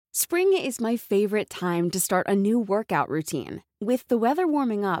Spring is my favorite time to start a new workout routine. With the weather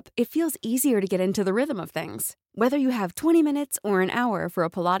warming up, it feels easier to get into the rhythm of things. Whether you have 20 minutes or an hour for a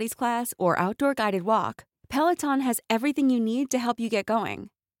Pilates class or outdoor guided walk, Peloton has everything you need to help you get going.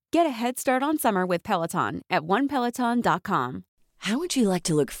 Get a head start on summer with Peloton at onepeloton.com. How would you like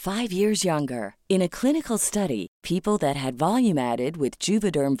to look 5 years younger? In a clinical study, people that had volume added with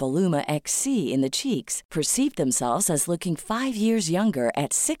Juvederm Voluma XC in the cheeks perceived themselves as looking 5 years younger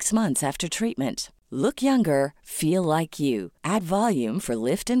at 6 months after treatment. Look younger, feel like you. Add volume for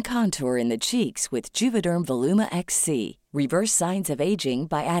lift and contour in the cheeks with Juvederm Voluma XC. Reverse signs of aging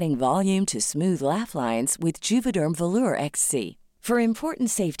by adding volume to smooth laugh lines with Juvederm Volure XC. For important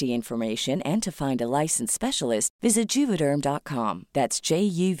safety information and to find a licensed specialist, visit Juvederm.com. That's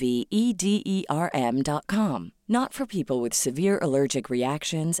JUVEDERM.com. Not for people with severe allergic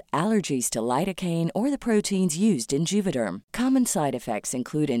reactions, allergies to lidocaine, or the proteins used in Juvederm. Common side effects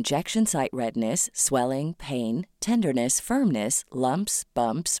include injection site redness, swelling, pain, tenderness, firmness, lumps,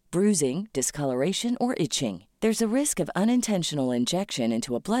 bumps, bruising, discoloration, or itching. There's a risk of unintentional injection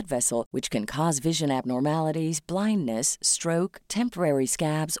into a blood vessel, which can cause vision abnormalities, blindness, stroke, temporary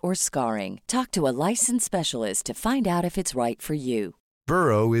scabs, or scarring. Talk to a licensed specialist to find out if it's right for you.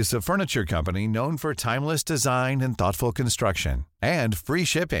 Burrow is a furniture company known for timeless design and thoughtful construction, and free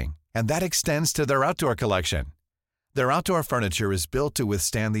shipping, and that extends to their outdoor collection. Their outdoor furniture is built to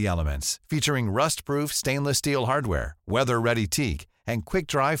withstand the elements, featuring rust-proof stainless steel hardware, weather-ready teak, and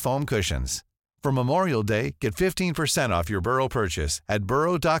quick-dry foam cushions. For Memorial Day, get 15% off your Burrow purchase at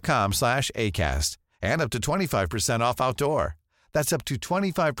burrow.com/ACAST and up to 25% off outdoor. That's up to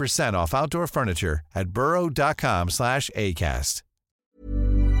 25% off outdoor furniture at burrow.com/ACAST.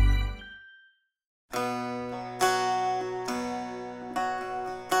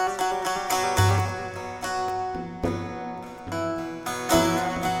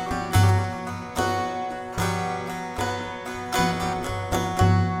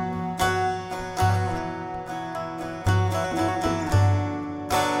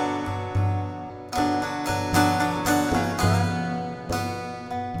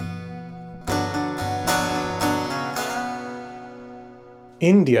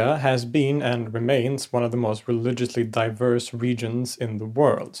 India has been and remains one of the most religiously diverse regions in the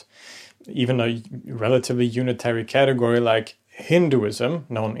world. Even a relatively unitary category like Hinduism,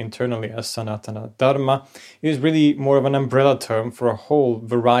 known internally as Sanatana Dharma, is really more of an umbrella term for a whole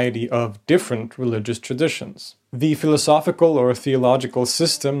variety of different religious traditions. The philosophical or theological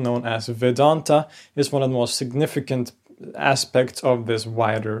system known as Vedanta is one of the most significant aspects of this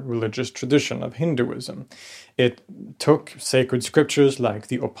wider religious tradition of Hinduism. It took sacred scriptures like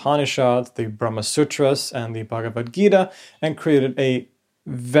the Upanishads, the Brahma Sutras, and the Bhagavad Gita and created a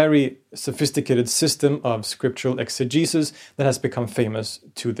very sophisticated system of scriptural exegesis that has become famous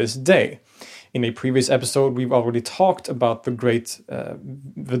to this day. In a previous episode, we've already talked about the great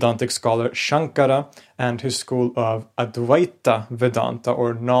Vedantic scholar Shankara and his school of Advaita Vedanta,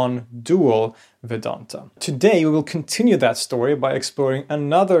 or non-dual Vedanta. Today, we will continue that story by exploring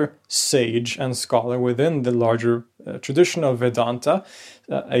another sage and scholar within the larger tradition of Vedanta,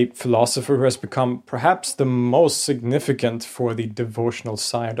 a philosopher who has become perhaps the most significant for the devotional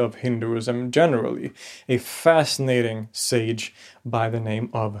side of Hinduism generally, a fascinating sage by the name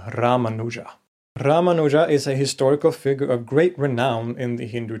of Ramanuja. Ramanuja is a historical figure of great renown in the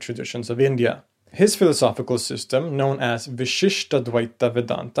Hindu traditions of India. His philosophical system, known as Vishishtadvaita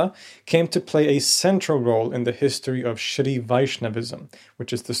Vedanta, came to play a central role in the history of Sri Vaishnavism,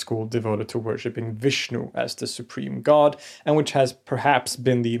 which is the school devoted to worshipping Vishnu as the supreme god, and which has perhaps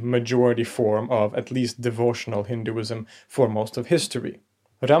been the majority form of at least devotional Hinduism for most of history.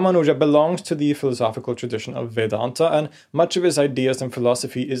 Ramanuja belongs to the philosophical tradition of Vedanta, and much of his ideas and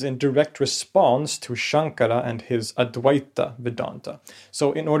philosophy is in direct response to Shankara and his Advaita Vedanta.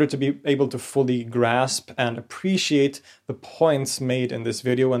 So in order to be able to fully grasp and appreciate the points made in this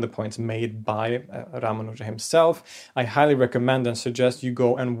video and the points made by Ramanuja himself, I highly recommend and suggest you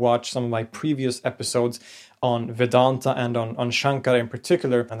go and watch some of my previous episodes on Vedanta and on Shankara in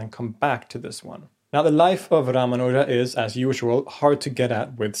particular, and then come back to this one. Now, the life of Ramanuja is, as usual, hard to get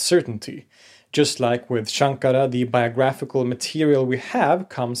at with certainty. Just like with Shankara, the biographical material we have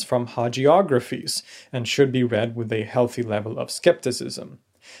comes from hagiographies and should be read with a healthy level of skepticism.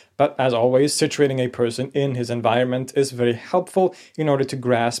 But as always, situating a person in his environment is very helpful in order to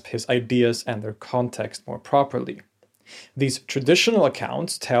grasp his ideas and their context more properly. These traditional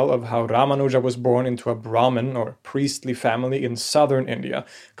accounts tell of how Ramanuja was born into a Brahmin or priestly family in southern India,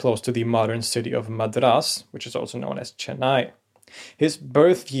 close to the modern city of Madras, which is also known as Chennai. His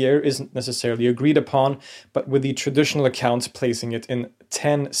birth year isn't necessarily agreed upon, but with the traditional accounts placing it in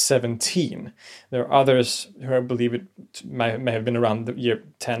 1017. There are others who believe it may have been around the year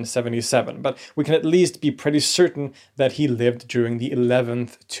 1077, but we can at least be pretty certain that he lived during the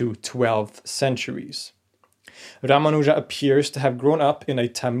 11th to 12th centuries. Ramanuja appears to have grown up in a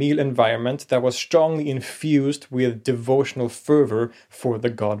Tamil environment that was strongly infused with devotional fervor for the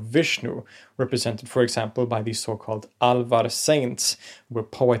god Vishnu, represented, for example, by the so-called Alvar saints, were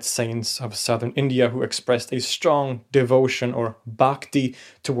poet saints of southern India who expressed a strong devotion or bhakti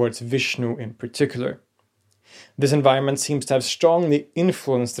towards Vishnu in particular. This environment seems to have strongly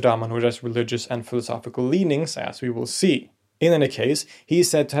influenced Ramanuja's religious and philosophical leanings, as we will see. In any case, he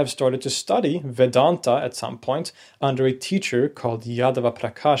is said to have started to study Vedanta at some point under a teacher called Yadava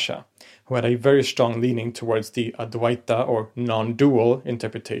Prakasha, who had a very strong leaning towards the Advaita or non-dual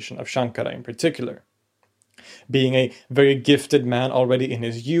interpretation of Shankara in particular. Being a very gifted man already in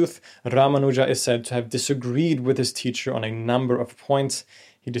his youth, Ramanuja is said to have disagreed with his teacher on a number of points.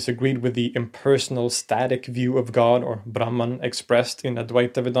 He disagreed with the impersonal, static view of God, or Brahman, expressed in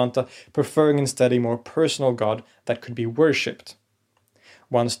Advaita Vedanta, preferring instead a more personal God that could be worshipped.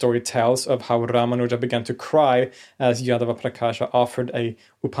 One story tells of how Ramanuja began to cry as Yadava Prakasha offered a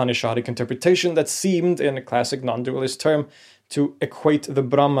Upanishadic interpretation that seemed, in a classic non-dualist term, to equate the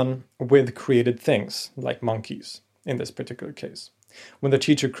Brahman with created things, like monkeys, in this particular case. When the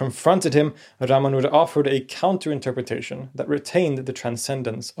teacher confronted him, Ramanuja offered a counter-interpretation that retained the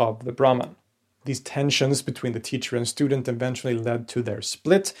transcendence of the Brahman. These tensions between the teacher and student eventually led to their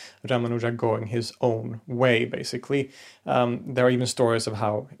split, Ramanuja going his own way, basically. There are even stories of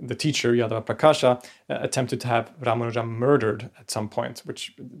how the teacher, Yadava Prakasha, attempted to have Ramanuja murdered at some point,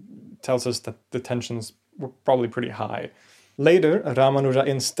 which tells us that the tensions were probably pretty high. Later, Ramanuja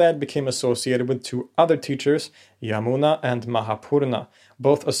instead became associated with two other teachers, Yamuna and Mahapurna,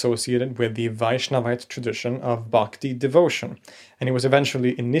 both associated with the Vaishnavite tradition of bhakti devotion, and he was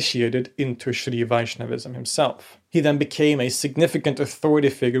eventually initiated into Sri Vaishnavism himself. He then became a significant authority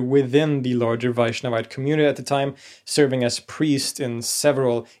figure within the larger Vaishnavite community at the time, serving as priest in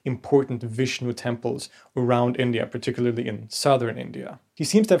several important Vishnu temples around India, particularly in southern India. He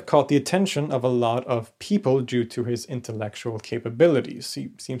seems to have caught the attention of a lot of people due to his intellectual capabilities.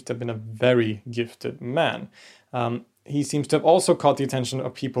 He seems to have been a very gifted man. He seems to have also caught the attention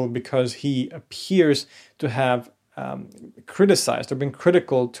of people because he appears to have criticized or been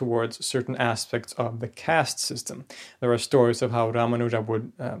critical towards certain aspects of the caste system. There are stories of how Ramanuja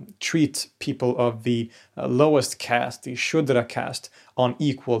would treat people of the lowest caste, the Shudra caste, on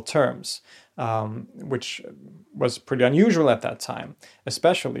equal terms, which was pretty unusual at that time,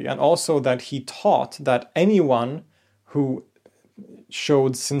 especially. And also that he taught that anyone who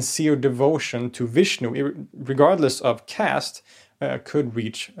showed sincere devotion to Vishnu, regardless of caste, could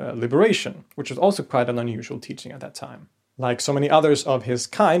reach liberation, which was also quite an unusual teaching at that time. Like so many others of his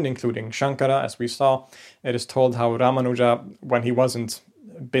kind, including Shankara, as we saw, it is told how Ramanuja, when he wasn't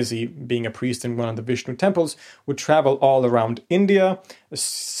busy being a priest in one of the Vishnu temples, would travel all around India,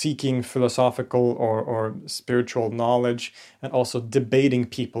 seeking philosophical or spiritual knowledge, and also debating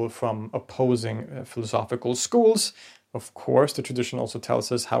people from opposing philosophical schools. Of course, the tradition also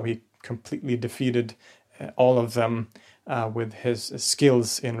tells us how he completely defeated all of them with his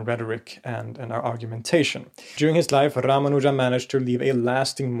skills in rhetoric and our argumentation. During his life, Ramanuja managed to leave a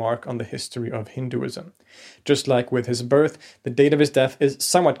lasting mark on the history of Hinduism. Just like with his birth, the date of his death is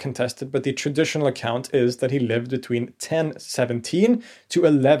somewhat contested, but the traditional account is that he lived between 1017 to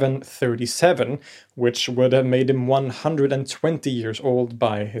 1137, which would have made him 120 years old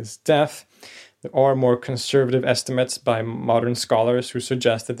by his death. There are more conservative estimates by modern scholars who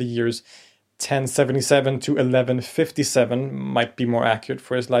suggest that the years 1077 to 1157 might be more accurate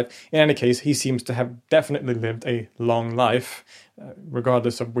for his life. In any case, he seems to have definitely lived a long life,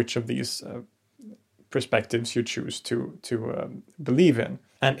 regardless of which of these perspectives you choose to believe in.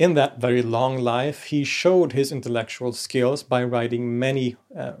 And in that very long life, he showed his intellectual skills by writing many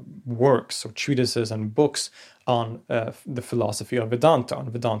works or treatises and books on the philosophy of Vedanta,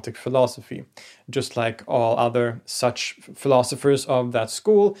 on Vedantic philosophy. Just like all other such philosophers of that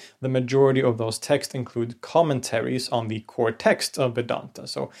school, the majority of those texts include commentaries on the core text of Vedanta.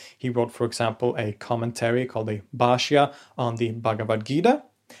 So he wrote, for example, a commentary called a Bhashya on the Bhagavad Gita,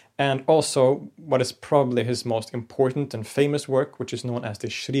 and also what is probably his most important and famous work, which is known as the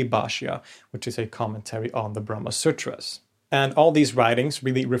Sri Bhashya, which is a commentary on the Brahma Sutras. And all these writings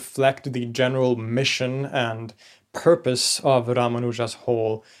really reflect the general mission and purpose of Ramanuja's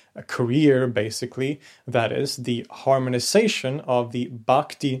whole career, basically. That is, the harmonization of the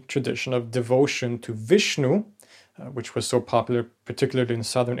bhakti tradition of devotion to Vishnu which was so popular, particularly in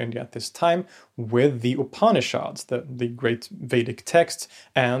southern India at this time, with the Upanishads, the great Vedic texts,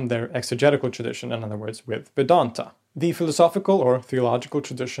 and their exegetical tradition, in other words, with Vedanta. The philosophical or theological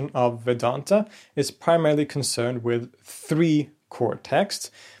tradition of Vedanta is primarily concerned with three core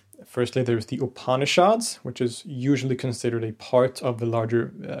texts. Firstly, there's the Upanishads, which is usually considered a part of the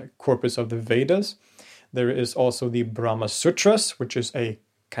larger corpus of the Vedas. There is also the Brahma Sutras, which is a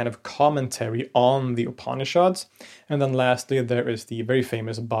kind of commentary on the Upanishads. And then lastly, there is the very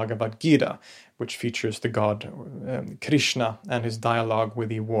famous Bhagavad Gita, which features the god Krishna and his dialogue with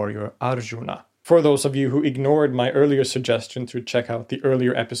the warrior Arjuna. For those of you who ignored my earlier suggestion to check out the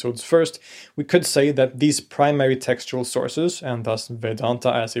earlier episodes first, we could say that these primary textual sources, and thus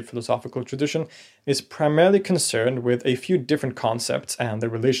Vedanta as a philosophical tradition, is primarily concerned with a few different concepts and their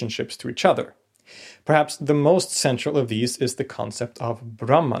relationships to each other. Perhaps the most central of these is the concept of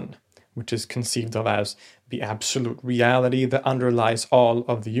Brahman, which is conceived of as the absolute reality that underlies all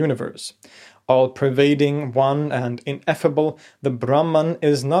of the universe. All-pervading, one, and ineffable, the Brahman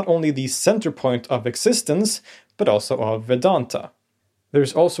is not only the center point of existence, but also of Vedanta.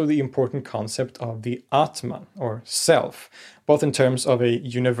 There's also the important concept of the Atman, or self, both in terms of a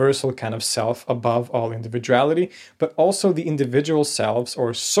universal kind of self above all individuality, but also the individual selves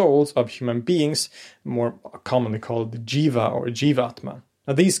or souls of human beings, more commonly called Jiva or Jivatma.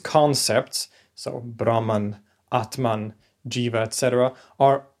 Now these concepts, so Brahman, Atman, Jiva, etc.,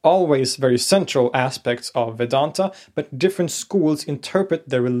 are always very central aspects of Vedanta, but different schools interpret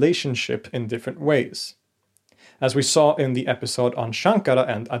their relationship in different ways. As we saw in the episode on Shankara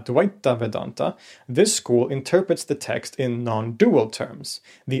and Advaita Vedanta, this school interprets the text in non-dual terms.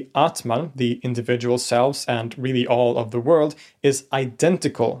 The Atman, the individual selves, and really all of the world, is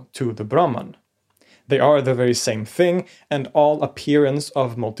identical to the Brahman. They are the very same thing, and all appearance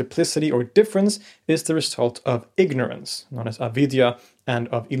of multiplicity or difference is the result of ignorance, known as avidya, and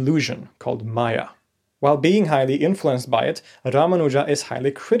of illusion, called maya. While being highly influenced by it, Ramanuja is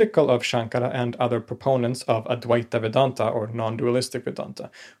highly critical of Shankara and other proponents of Advaita Vedanta, or non-dualistic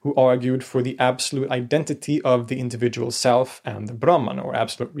Vedanta, who argued for the absolute identity of the individual self and the Brahman, or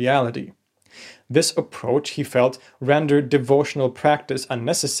absolute reality. This approach, he felt, rendered devotional practice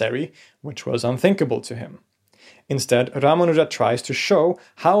unnecessary, which was unthinkable to him. Instead, Ramanuja tries to show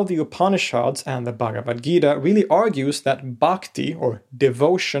how the Upanishads and the Bhagavad Gita really argues that bhakti, or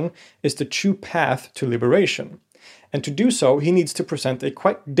devotion, is the true path to liberation. And to do so, he needs to present a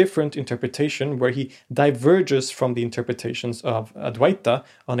quite different interpretation where he diverges from the interpretations of Advaita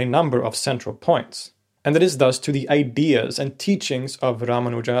on a number of central points. And it is thus to the ideas and teachings of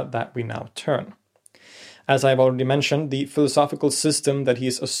Ramanuja that we now turn. As I've already mentioned, the philosophical system that he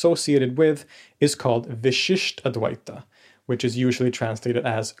is associated with is called Vishishtadvaita, which is usually translated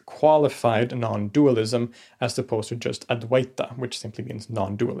as qualified non-dualism, as opposed to just Advaita, which simply means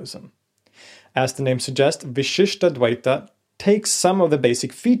non-dualism. As the name suggests, Vishishtadvaita takes some of the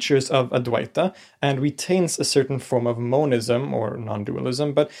basic features of Advaita and retains a certain form of monism or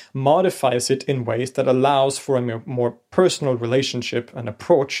non-dualism, but modifies it in ways that allows for a more personal relationship and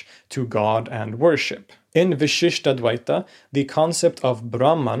approach to God and worship. In Vishishtadvaita, the concept of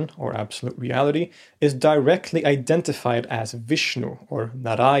Brahman, or absolute reality, is directly identified as Vishnu, or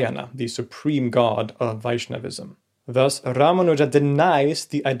Narayana, the supreme god of Vaishnavism. Thus, Ramanuja denies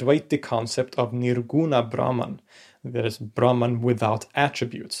the Advaita concept of Nirguna Brahman, that is, Brahman without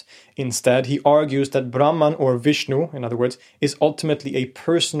attributes. Instead, he argues that Brahman, or Vishnu, in other words, is ultimately a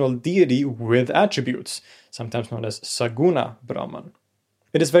personal deity with attributes, sometimes known as Saguna Brahman.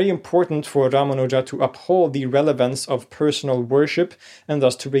 It is very important for Ramanuja to uphold the relevance of personal worship and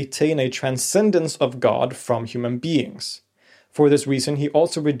thus to retain a transcendence of God from human beings. For this reason, he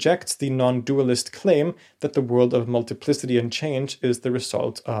also rejects the non-dualist claim that the world of multiplicity and change is the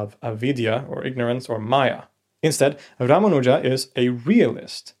result of avidya, or ignorance, or maya. Instead, Ramanuja is a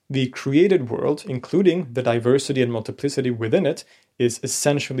realist. The created world, including the diversity and multiplicity within it, is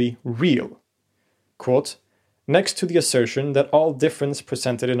essentially real. Quote, "Next to the assertion that all difference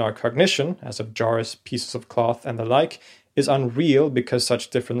presented in our cognition, as of jars, pieces of cloth, and the like, is unreal because such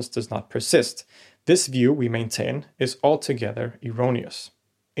difference does not persist, this view, we maintain, is altogether erroneous."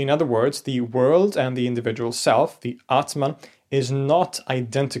 In other words, the world and the individual self, the Atman, is not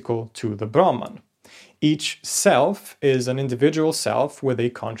identical to the Brahman. Each self is an individual self with a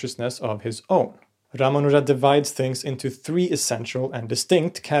consciousness of his own. Ramanuja divides things into three essential and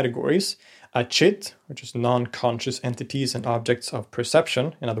distinct categories: a chit, which is non-conscious entities and objects of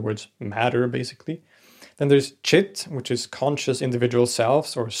perception, in other words, matter, basically. Then there's chit, which is conscious individual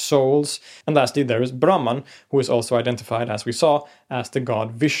selves or souls. And lastly, there is Brahman, who is also identified, as we saw, as the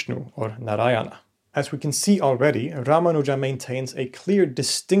god Vishnu or Narayana. As we can see already, Ramanuja maintains a clear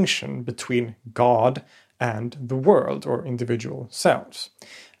distinction between God and the world, or individual selves.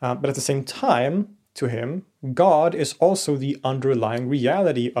 But at the same time, to him, God is also the underlying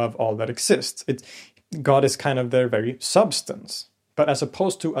reality of all that exists. God is kind of their very substance. But as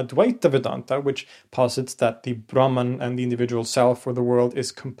opposed to Advaita Vedanta, which posits that the Brahman and the individual self or the world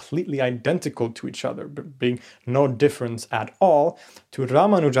is completely identical to each other, being no difference at all, to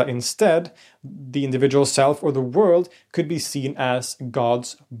Ramanuja instead, the individual self or the world could be seen as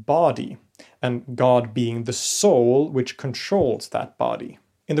God's body, and God being the soul which controls that body.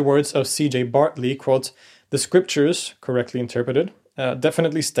 In the words of C.J. Bartley, quote, "The scriptures, correctly interpreted,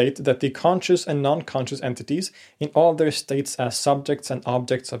 definitely state that the conscious and non-conscious entities, in all their states as subjects and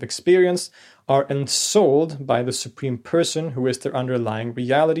objects of experience, are ensouled by the Supreme Person who is their underlying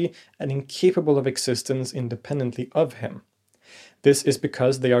reality and incapable of existence independently of him. This is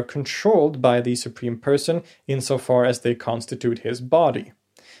because they are controlled by the Supreme Person insofar as they constitute his body.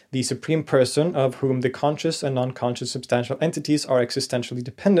 The Supreme Person, of whom the conscious and non-conscious substantial entities are existentially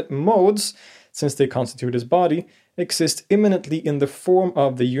dependent modes, since they constitute his body, exist immanently in the form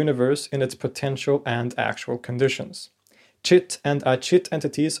of the universe in its potential and actual conditions. Chit and achit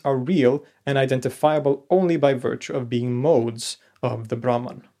entities are real and identifiable only by virtue of being modes of the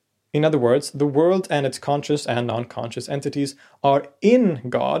Brahman." In other words, the world and its conscious and non-conscious entities are in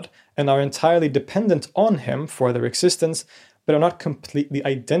God and are entirely dependent on him for their existence, but are not completely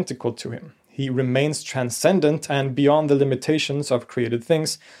identical to him. He remains transcendent and beyond the limitations of created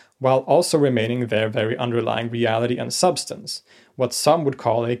things, while also remaining their very underlying reality and substance, what some would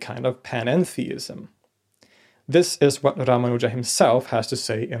call a kind of panentheism. This is what Ramanuja himself has to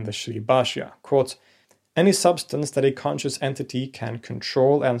say in the Sri Bhashya, quote, "Any substance that a conscious entity can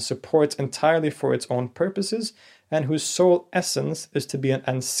control and support entirely for its own purposes, and whose sole essence is to be an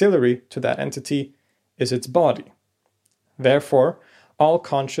ancillary to that entity, is its body. Therefore, all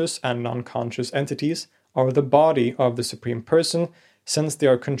conscious and non-conscious entities are the body of the Supreme Person, since they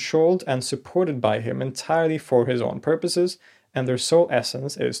are controlled and supported by him entirely for his own purposes, and their sole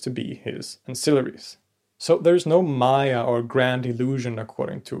essence is to be his ancillaries." So there's no Maya or grand illusion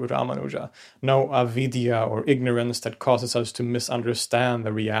according to Ramanuja, no avidya or ignorance that causes us to misunderstand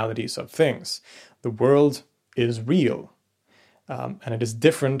the realities of things. The world is real, and it is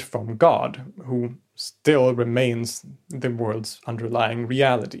different from God, who still remains the world's underlying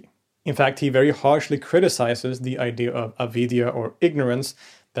reality. In fact, he very harshly criticizes the idea of avidya or ignorance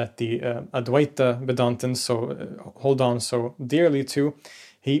that the Advaita Vedantins hold on so dearly to.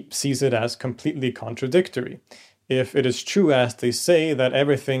 He sees it as completely contradictory. If it is true, as they say, that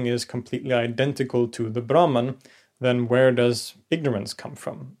everything is completely identical to the Brahman, then where does ignorance come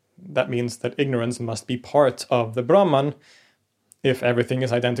from? That means that ignorance must be part of the Brahman if everything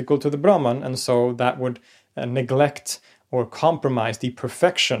is identical to the Brahman, and so that would neglect or compromise the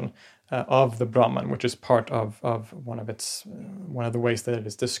perfection of the Brahman, which is part of one of the ways that it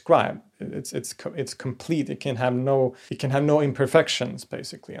is described. It's complete. It can have no imperfections,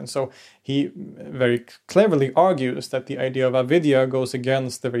 basically. And so he very cleverly argues that the idea of avidya goes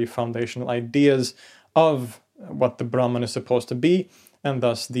against the very foundational ideas of what the Brahman is supposed to be, and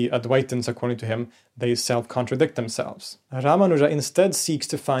thus the Advaitins, according to him, they self-contradict themselves. Ramanuja instead seeks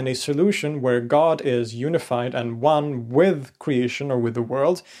to find a solution where God is unified and one with creation or with the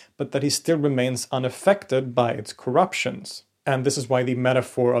world, but that he still remains unaffected by its corruptions. And this is why the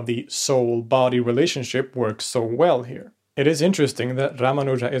metaphor of the soul-body relationship works so well here. It is interesting that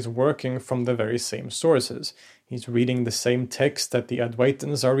Ramanuja is working from the very same sources. He's reading the same text that the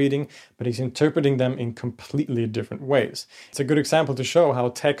Advaitins are reading, but he's interpreting them in completely different ways. It's a good example to show how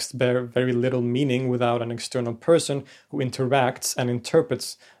texts bear very little meaning without an external person who interacts and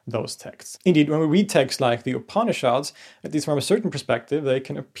interprets those texts. Indeed, when we read texts like the Upanishads, at least from a certain perspective, they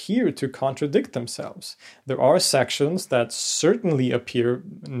can appear to contradict themselves. There are sections that certainly appear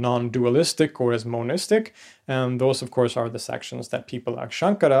non-dualistic or as monistic, and those, of course, are the sections that people like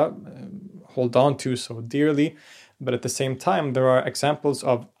Shankara hold on to so dearly. But at the same time, there are examples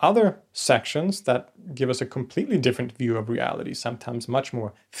of other sections that give us a completely different view of reality, sometimes much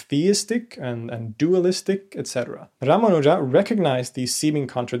more theistic and dualistic, etc. Ramanuja recognized these seeming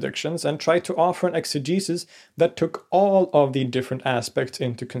contradictions and tried to offer an exegesis that took all of the different aspects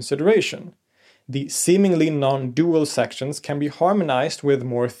into consideration. The seemingly non-dual sections can be harmonized with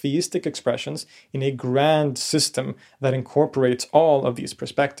more theistic expressions in a grand system that incorporates all of these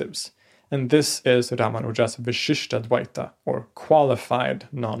perspectives. And this is Ramanuja's Vishishtadvaita, or qualified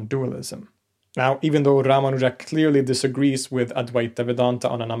non-dualism. Now, even though Ramanuja clearly disagrees with Advaita Vedanta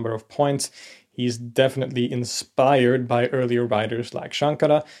on a number of points, He's definitely inspired by earlier writers like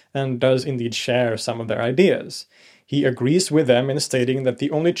Shankara and does indeed share some of their ideas. He agrees with them in stating that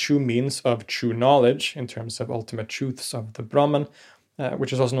the only true means of true knowledge, in terms of ultimate truths of the Brahman,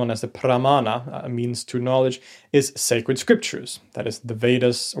 which is also known as the pramana, means to knowledge, is sacred scriptures, that is, the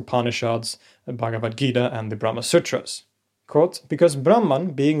Vedas, Upanishads, Bhagavad Gita, and the Brahma Sutras. Quote, because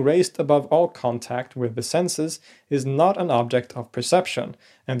Brahman, being raised above all contact with the senses, is not an object of perception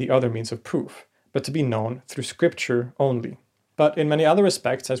and the other means of proof, but to be known through scripture only. But in many other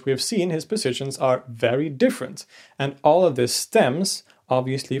respects, as we have seen, his positions are very different, and all of this stems,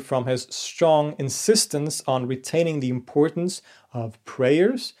 obviously, from his strong insistence on retaining the importance of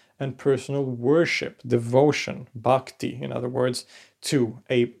prayers and personal worship, devotion, bhakti, in other words, to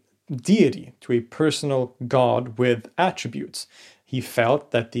a deity, to a personal God with attributes. He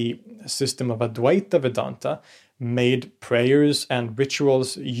felt that the system of Advaita Vedanta made prayers and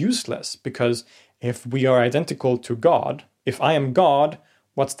rituals useless, because if we are identical to God, if I am God,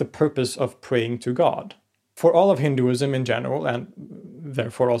 what's the purpose of praying to God? For all of Hinduism in general, and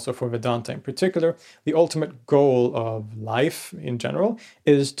therefore also for Vedanta in particular, the ultimate goal of life in general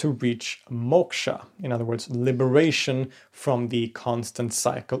is to reach moksha, in other words, liberation from the constant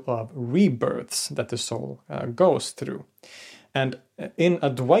cycle of rebirths that the soul goes through. And in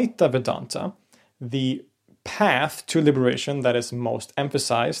Advaita Vedanta, the path to liberation that is most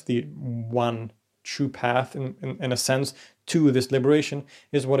emphasized, the one true path in a sense to this liberation,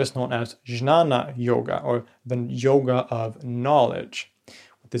 is what is known as jnana yoga, or the yoga of knowledge.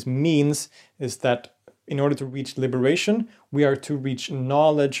 What this means is that in order to reach liberation, we are to reach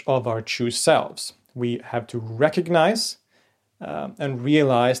knowledge of our true selves. We have to recognize and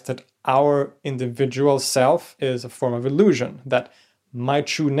realize that our individual self is a form of illusion, that my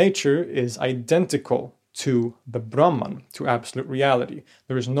true nature is identical to the Brahman, to absolute reality.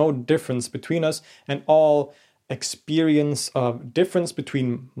 There is no difference between us, and all experience of difference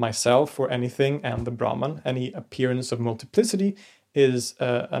between myself or anything and the Brahman, any appearance of multiplicity, is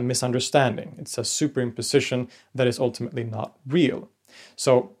a misunderstanding. It's a superimposition that is ultimately not real.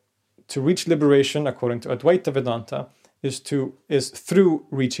 So to reach liberation, according to Advaita Vedanta, is through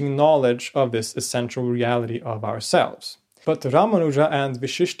reaching knowledge of this essential reality of ourselves. But Ramanuja and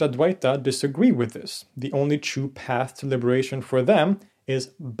Vishishtadvaita disagree with this. The only true path to liberation for them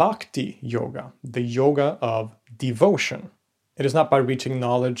is bhakti yoga, the yoga of devotion. It is not by reaching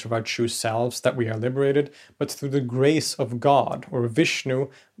knowledge of our true selves that we are liberated, but through the grace of God, or Vishnu,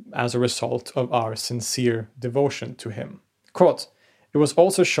 as a result of our sincere devotion to him. Quote, it was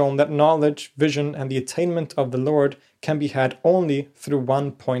also shown that knowledge, vision, and the attainment of the Lord can be had only through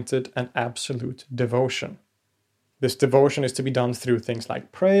one-pointed and absolute devotion. This devotion is to be done through things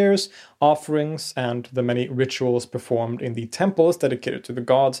like prayers, offerings, and the many rituals performed in the temples dedicated to the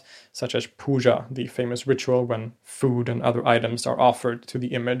gods, such as puja, the famous ritual when food and other items are offered to the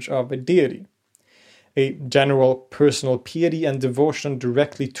image of a deity. A general personal piety and devotion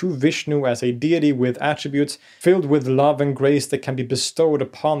directly to Vishnu as a deity with attributes filled with love and grace that can be bestowed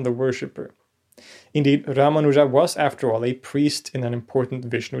upon the worshipper. Indeed, Ramanuja was, after all, a priest in an important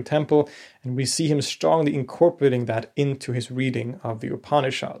Vishnu temple, and we see him strongly incorporating that into his reading of the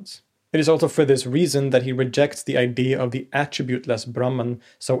Upanishads. It is also for this reason that he rejects the idea of the attributeless Brahman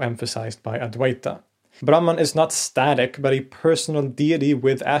so emphasized by Advaita. Brahman is not static, but a personal deity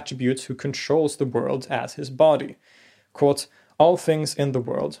with attributes who controls the world as his body. Quote, all things in the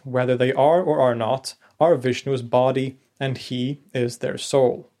world, whether they are or are not, are Vishnu's body, and he is their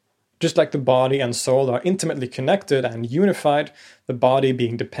soul. Just like the body and soul are intimately connected and unified, the body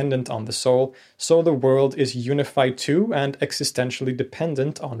being dependent on the soul, so the world is unified too and existentially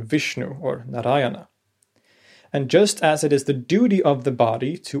dependent on Vishnu or Narayana. And just as it is the duty of the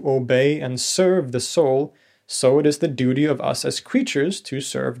body to obey and serve the soul, so it is the duty of us as creatures to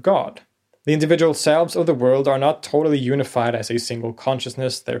serve God. The individual selves of the world are not totally unified as a single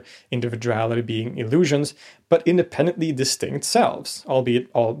consciousness, their individuality being illusions, but independently distinct selves, albeit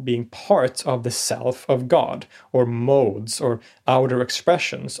all being part of the self of God, or modes or outer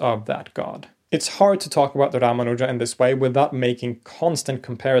expressions of that God. It's hard to talk about the Ramanuja in this way without making constant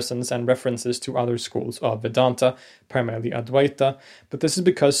comparisons and references to other schools of Vedanta, primarily Advaita, but this is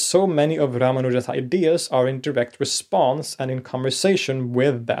because so many of Ramanuja's ideas are in direct response and in conversation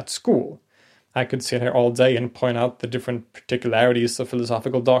with that school. I could sit here all day and point out the different particularities of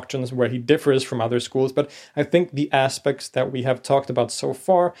philosophical doctrines where he differs from other schools, but I think the aspects that we have talked about so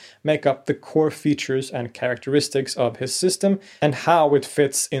far make up the core features and characteristics of his system and how it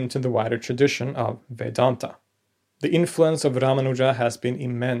fits into the wider tradition of Vedanta. The influence of Ramanuja has been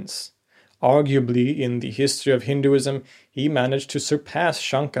immense. Arguably, in the history of Hinduism, he managed to surpass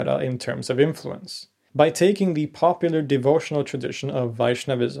Shankara in terms of influence. By taking the popular devotional tradition of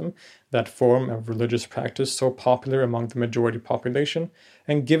Vaishnavism, that form of religious practice so popular among the majority population,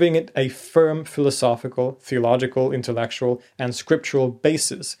 and giving it a firm philosophical, theological, intellectual, and scriptural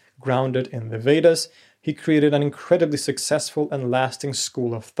basis grounded in the Vedas, he created an incredibly successful and lasting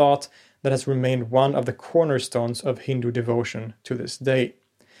school of thought that has remained one of the cornerstones of Hindu devotion to this day.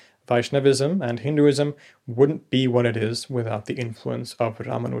 Vaishnavism and Hinduism wouldn't be what it is without the influence of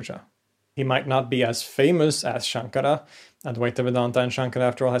Ramanuja. He might not be as famous as Shankara. Advaita Vedanta and Shankara,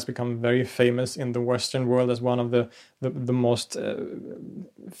 after all, has become very famous in the Western world as one of the most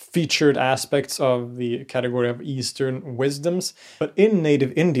featured aspects of the category of Eastern wisdoms. But in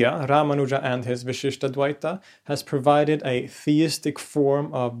native India, Ramanuja and his Vishishtadvaita has provided a theistic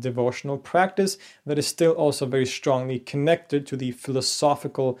form of devotional practice that is still also very strongly connected to the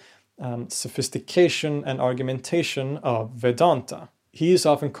philosophical sophistication and argumentation of Vedanta. He is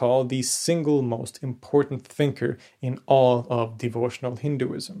often called the single most important thinker in all of devotional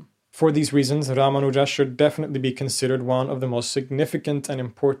Hinduism. For these reasons, Ramanuja should definitely be considered one of the most significant and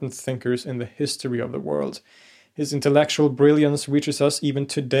important thinkers in the history of the world. His intellectual brilliance reaches us even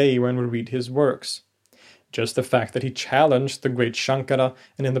today when we read his works. Just the fact that he challenged the great Shankara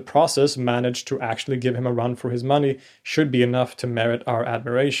and in the process managed to actually give him a run for his money should be enough to merit our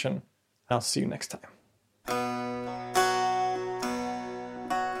admiration. I'll see you next time.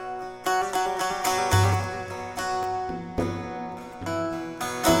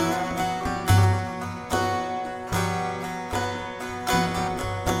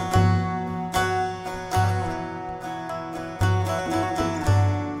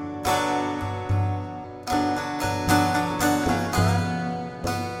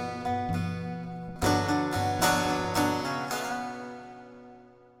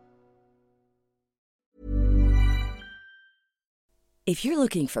 If you're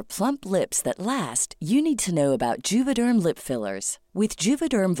looking for plump lips that last, you need to know about Juvederm lip fillers. With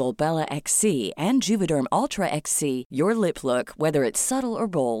Juvederm Volbella XC and Juvederm Ultra XC, your lip look, whether it's subtle or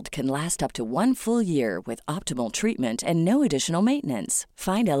bold, can last up to 1 full year with optimal treatment and no additional maintenance.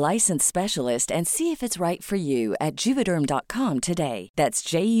 Find a licensed specialist and see if it's right for you at Juvederm.com today. That's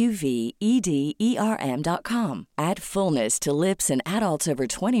JUVEDERM.com. Add fullness to lips in adults over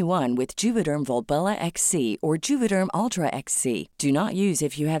 21 with Juvederm Volbella XC or Juvederm Ultra XC. Do not use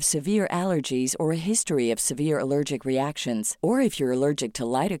if you have severe allergies or a history of severe allergic reactions, or if you're allergic to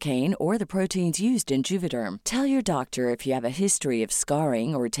lidocaine or the proteins used in Juvederm. Tell your doctor if you have a history of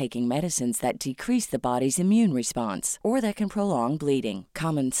scarring or taking medicines that decrease the body's immune response or that can prolong bleeding.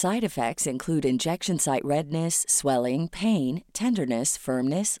 Common side effects include injection site redness, swelling, pain, tenderness,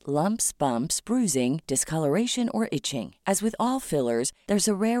 firmness, lumps, bumps, bruising, discoloration, or itching. As with all fillers, there's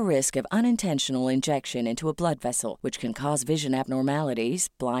a rare risk of unintentional injection into a blood vessel, which can cause vision abnormalities,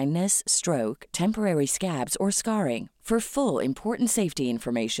 blindness, stroke, temporary scabs, or scarring. For full, important safety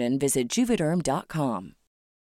information, visit Juvederm.com.